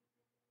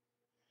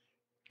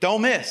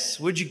 Don't miss.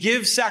 Would you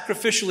give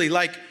sacrificially,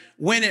 like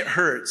when it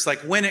hurts, like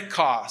when it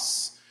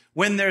costs,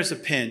 when there's a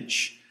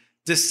pinch?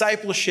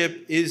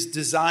 Discipleship is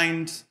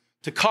designed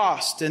to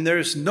cost, and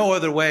there's no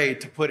other way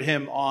to put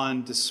him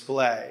on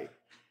display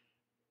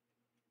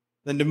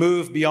than to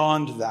move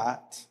beyond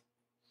that.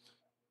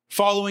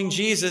 Following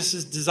Jesus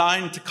is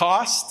designed to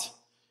cost.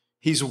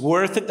 He's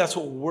worth it. That's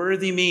what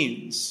worthy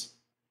means.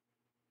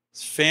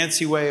 It's a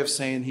fancy way of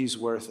saying he's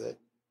worth it.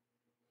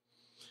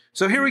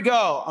 So here we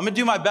go. I'm going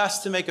to do my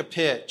best to make a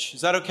pitch.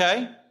 Is that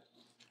okay?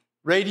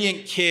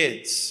 Radiant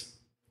Kids.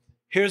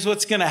 Here's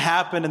what's going to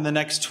happen in the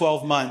next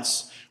 12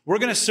 months. We're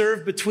going to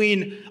serve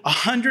between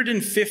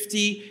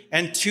 150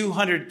 and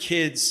 200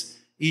 kids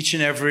each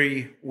and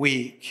every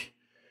week.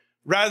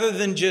 Rather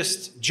than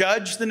just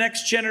judge the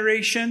next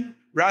generation,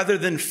 rather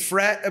than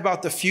fret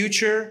about the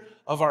future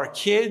of our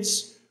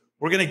kids,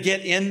 we're going to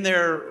get in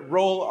there,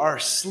 roll our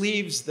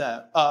sleeves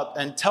up,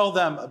 and tell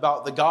them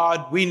about the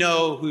God we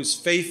know who's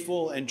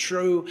faithful and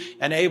true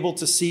and able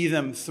to see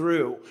them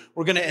through.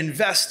 We're going to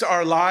invest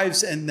our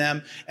lives in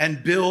them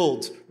and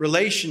build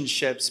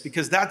relationships,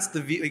 because that's the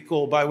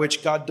vehicle by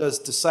which God does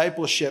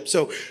discipleship.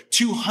 So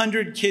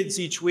 200 kids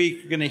each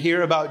week are going to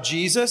hear about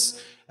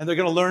Jesus, and they're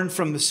going to learn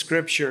from the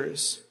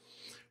scriptures.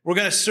 We're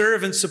going to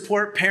serve and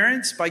support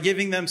parents by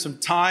giving them some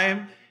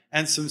time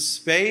and some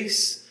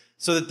space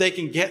so that they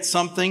can get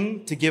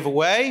something to give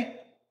away.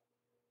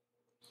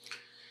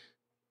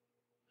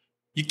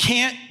 You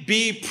can't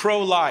be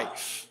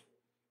pro-life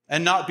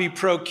and not be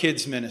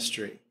pro-kids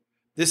ministry.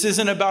 This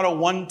isn't about a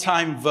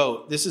one-time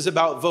vote. This is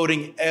about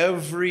voting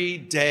every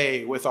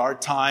day with our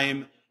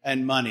time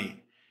and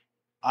money.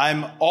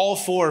 I'm all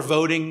for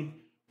voting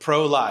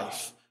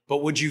pro-life,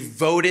 but would you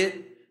vote it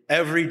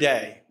every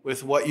day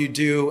with what you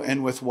do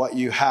and with what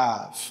you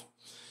have?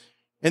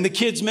 In the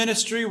kids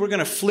ministry, we're going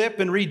to flip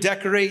and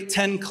redecorate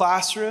 10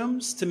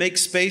 classrooms to make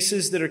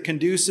spaces that are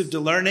conducive to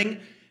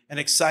learning and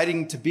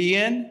exciting to be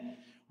in.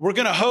 We're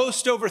going to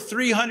host over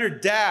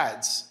 300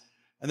 dads,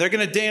 and they're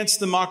going to dance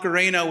the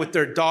Macarena with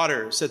their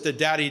daughters at the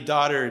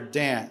daddy-daughter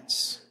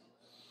dance.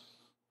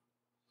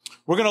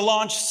 We're going to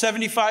launch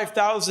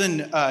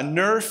 75,000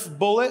 Nerf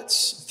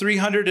bullets.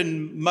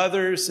 300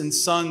 mothers and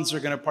sons are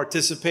going to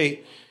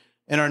participate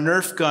in our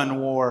Nerf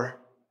gun war.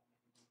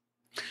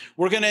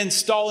 We're going to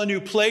install a new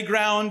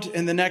playground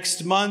in the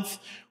next month.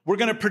 We're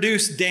going to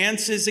produce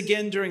dances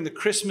again during the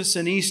Christmas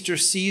and Easter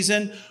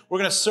season. We're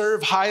going to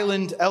serve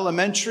Highland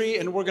Elementary,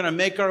 and we're going to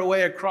make our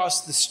way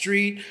across the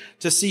street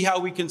to see how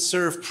we can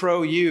serve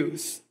Pro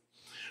Youth.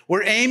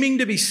 We're aiming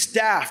to be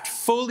staffed,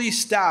 fully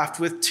staffed,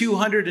 with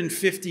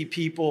 250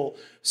 people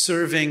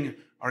serving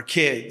our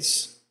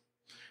kids.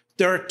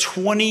 There are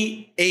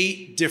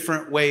 28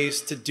 different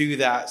ways to do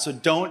that. So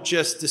don't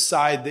just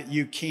decide that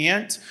you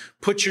can't.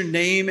 Put your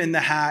name in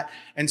the hat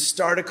and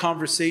start a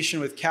conversation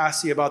with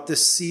Cassie about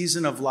this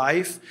season of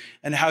life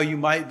and how you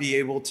might be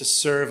able to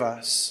serve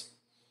us.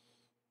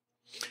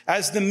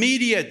 As the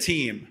media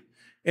team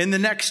in the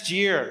next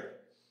year,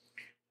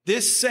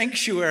 this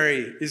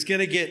sanctuary is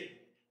going to get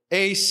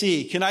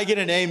AC. Can I get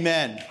an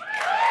amen?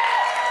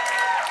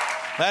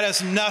 That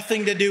has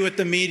nothing to do with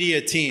the media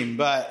team,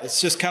 but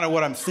it's just kind of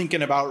what I'm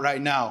thinking about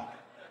right now.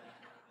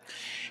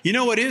 You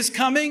know what is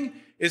coming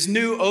is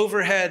new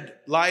overhead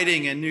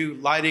lighting and new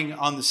lighting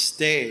on the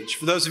stage.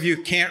 For those of you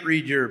who can't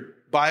read your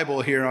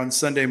Bible here on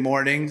Sunday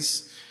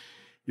mornings,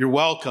 you're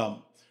welcome.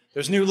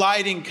 There's new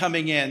lighting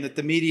coming in that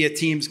the media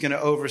team's going to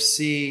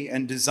oversee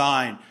and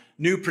design.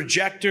 New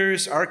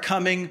projectors are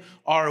coming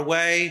our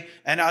way.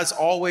 And as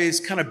always,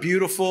 kind of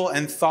beautiful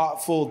and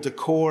thoughtful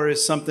decor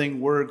is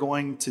something we're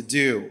going to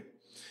do.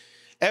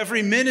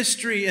 Every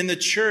ministry in the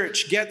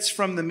church gets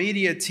from the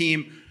media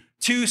team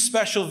 2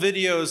 special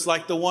videos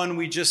like the one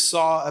we just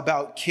saw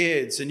about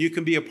kids, and you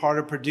can be a part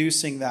of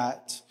producing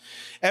that.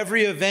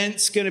 Every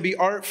event's going to be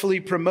artfully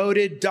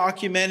promoted,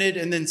 documented,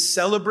 and then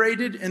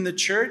celebrated in the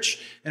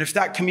church. And if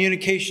that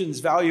communication is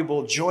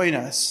valuable, join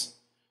us.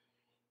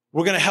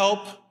 We're going to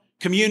help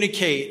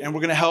communicate, and we're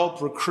going to help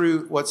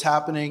recruit what's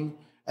happening.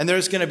 And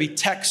there's going to be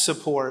tech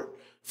support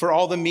for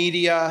all the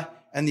media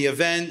and the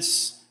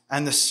events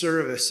and the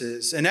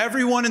services. And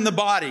everyone in the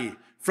body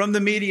from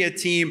the media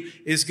team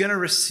is going to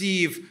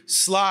receive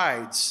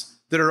slides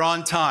that are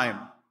on time.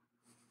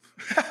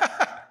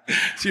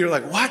 So you're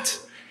like, what?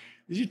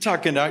 You're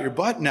talking out your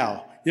butt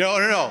now.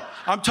 No.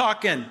 I'm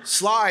talking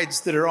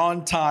slides that are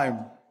on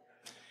time.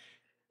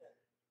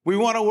 We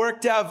want to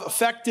work to have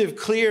effective,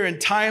 clear, and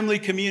timely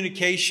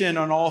communication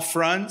on all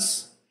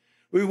fronts.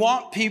 We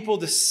want people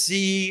to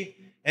see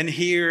and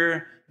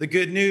hear the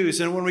good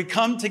news. And when we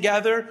come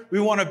together, we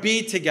want to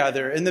be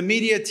together. And the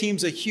media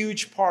team's a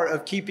huge part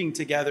of keeping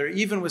together,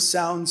 even with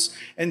sounds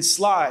and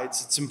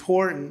slides. It's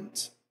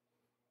important.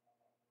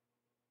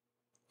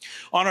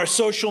 On our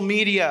social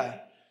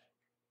media,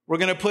 we're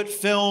going to put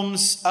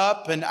films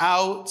up and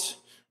out.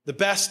 The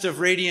best of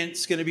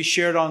Radiant's going to be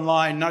shared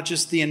online, not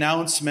just the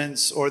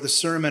announcements or the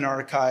sermon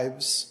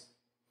archives.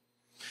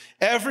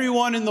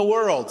 Everyone in the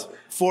world,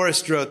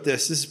 Forrest wrote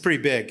this. This is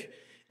pretty big.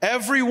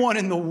 Everyone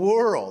in the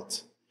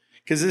world,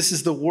 because this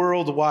is the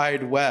World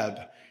Wide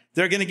Web,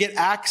 they're going to get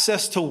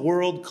access to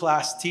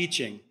world-class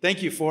teaching.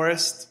 Thank you,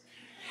 Forrest.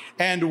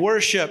 And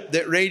worship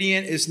that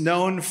Radiant is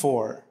known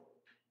for.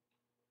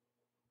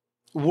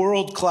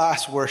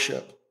 World-class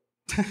worship.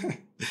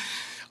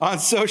 On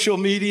social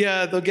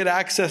media, they'll get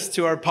access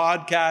to our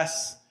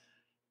podcasts,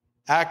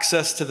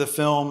 access to the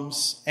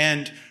films,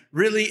 and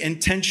really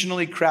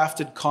intentionally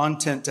crafted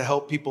content to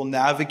help people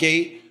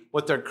navigate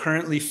what they're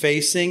currently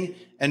facing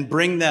and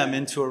bring them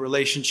into a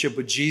relationship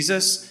with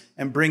Jesus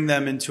and bring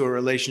them into a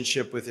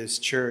relationship with his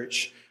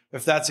church.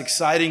 If that's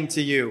exciting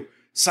to you,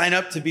 sign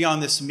up to be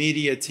on this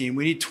media team.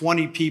 We need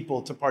 20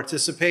 people to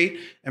participate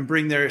and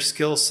bring their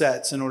skill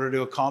sets in order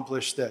to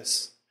accomplish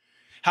this.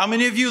 How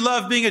many of you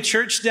love being a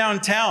church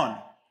downtown?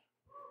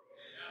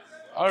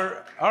 All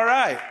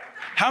right.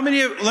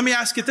 Let me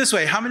ask it this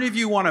way. How many of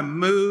you want to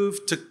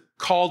move to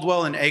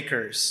Caldwell and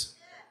Acres?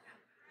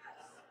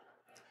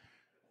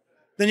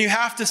 Then you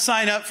have to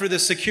sign up for the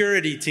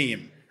security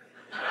team.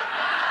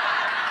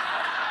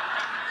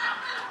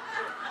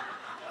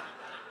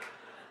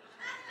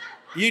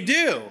 You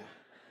do.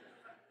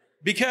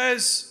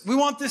 Because we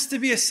want this to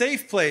be a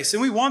safe place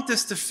and we want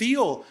this to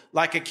feel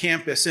like a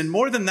campus. And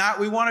more than that,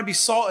 we want to be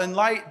salt and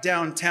light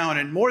downtown.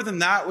 And more than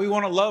that, we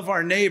want to love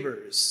our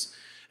neighbors.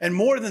 And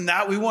more than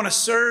that, we want to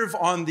serve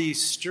on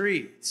these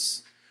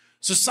streets.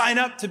 So sign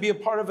up to be a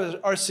part of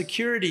our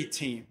security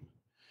team.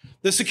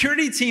 The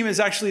security team is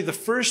actually the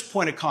first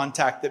point of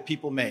contact that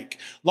people make.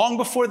 Long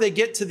before they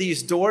get to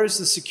these doors,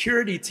 the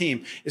security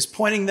team is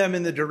pointing them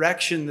in the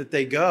direction that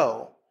they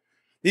go.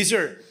 These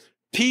are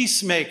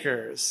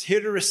peacemakers,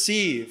 here to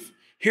receive,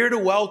 here to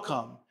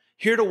welcome,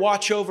 here to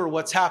watch over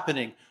what's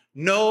happening.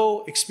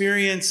 No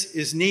experience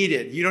is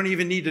needed. You don't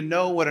even need to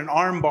know what an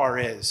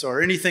armbar is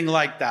or anything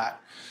like that.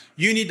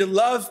 You need to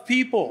love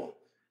people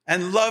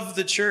and love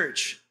the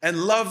church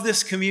and love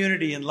this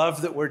community and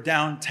love that we're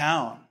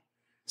downtown.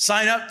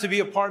 Sign up to be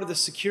a part of the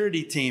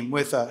security team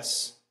with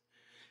us.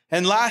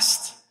 And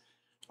last,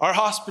 our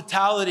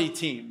hospitality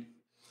team.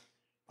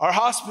 Our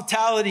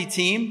hospitality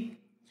team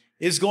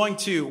is going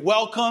to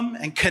welcome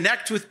and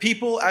connect with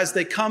people as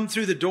they come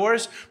through the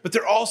doors, but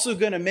they're also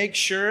going to make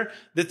sure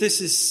that this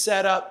is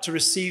set up to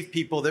receive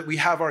people, that we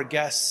have our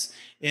guests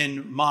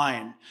in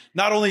mind.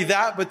 Not only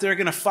that, but they're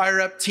going to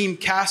fire up Team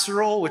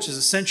Casserole, which is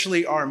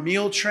essentially our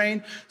meal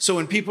train. So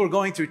when people are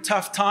going through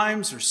tough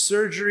times or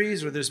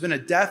surgeries, or there's been a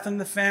death in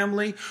the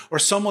family, or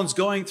someone's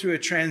going through a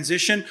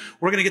transition,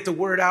 we're going to get the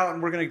word out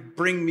and we're going to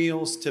bring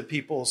meals to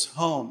people's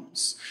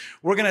homes.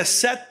 We're going to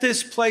set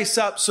this place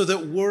up so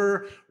that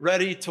we're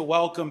ready to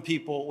welcome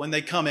people when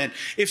they come in.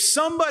 If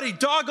somebody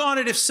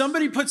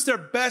puts their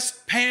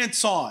best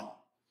pants on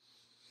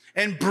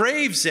and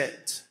braves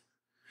it,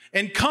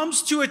 and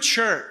comes to a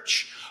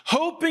church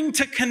hoping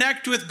to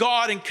connect with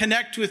God and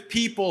connect with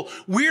people,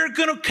 we're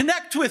going to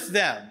connect with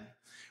them.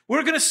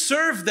 We're going to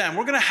serve them.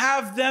 We're going to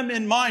have them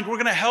in mind. We're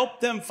going to help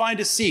them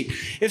find a seat.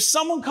 If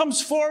someone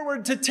comes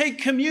forward to take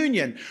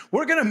communion,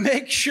 we're going to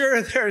make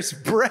sure there's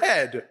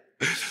bread,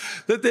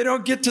 that they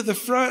don't get to the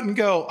front and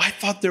go, I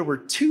thought there were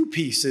 2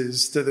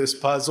 pieces to this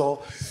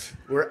puzzle.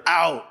 We're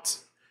out.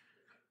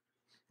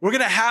 We're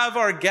going to have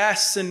our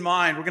guests in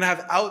mind. We're going to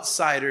have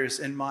outsiders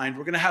in mind.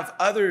 We're going to have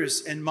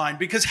others in mind.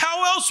 Because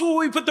how else will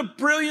we put the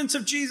brilliance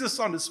of Jesus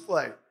on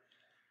display?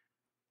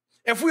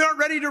 If we aren't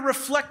ready to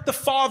reflect the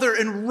Father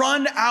and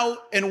run out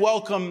and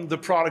welcome the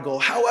prodigal,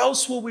 how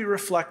else will we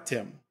reflect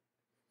him?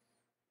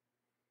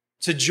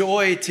 It's a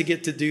joy to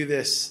get to do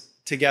this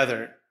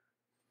together.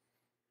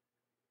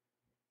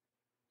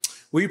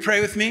 Will you pray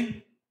with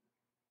me?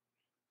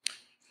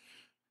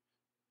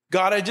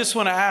 God, I just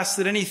want to ask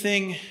that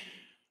anything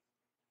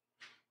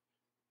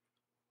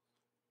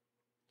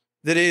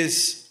that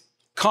is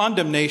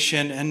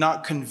condemnation and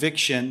not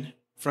conviction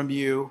from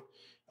you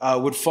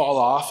would fall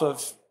off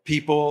of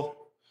people.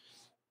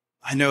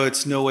 I know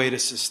it's no way to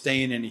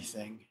sustain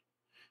anything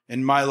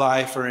in my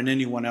life or in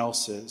anyone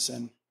else's.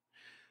 And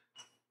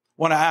I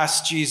want to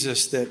ask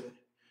Jesus that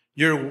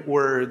your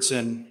words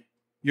and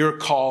your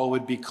call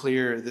would be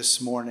clear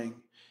this morning.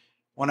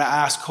 I want to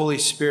ask, Holy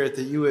Spirit,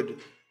 that you would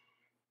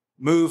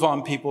move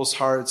on people's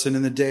hearts, and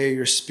in the day of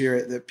your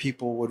Spirit, that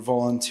people would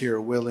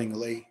volunteer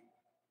willingly.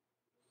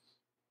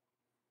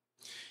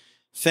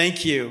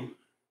 Thank you.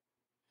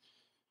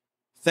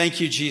 Thank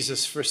you,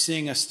 Jesus, for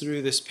seeing us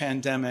through this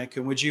pandemic.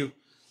 And would you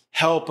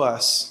help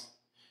us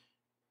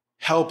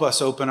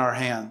open our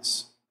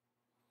hands.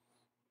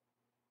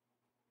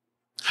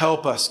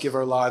 Help us give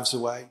our lives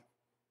away.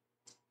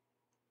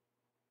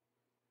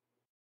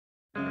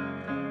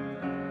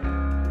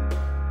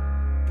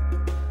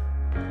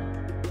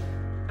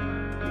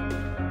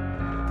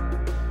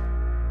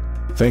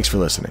 Thanks for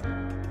listening.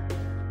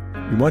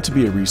 We want to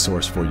be a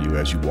resource for you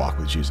as you walk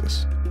with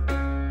Jesus.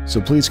 So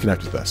please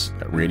connect with us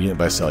at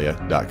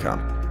radiantvisalia.com.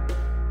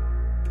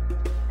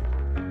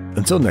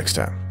 Until next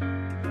time.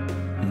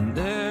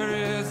 There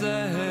is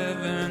a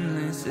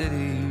heavenly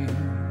city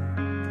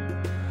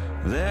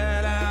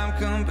that I'm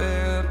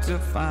compelled to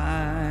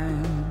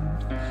find.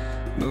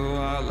 Though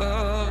I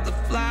love the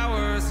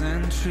flowers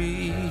and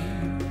trees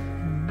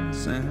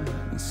and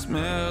the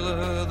smell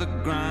of the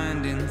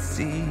grinding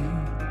sea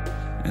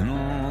and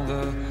all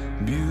the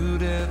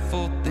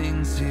beautiful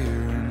things here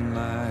in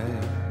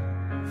life.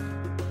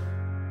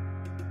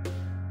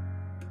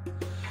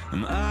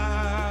 And I'm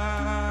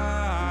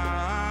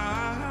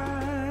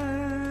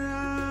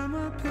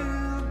a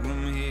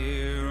pilgrim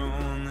here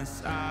on the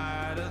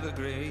side of the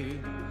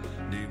great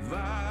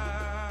divide.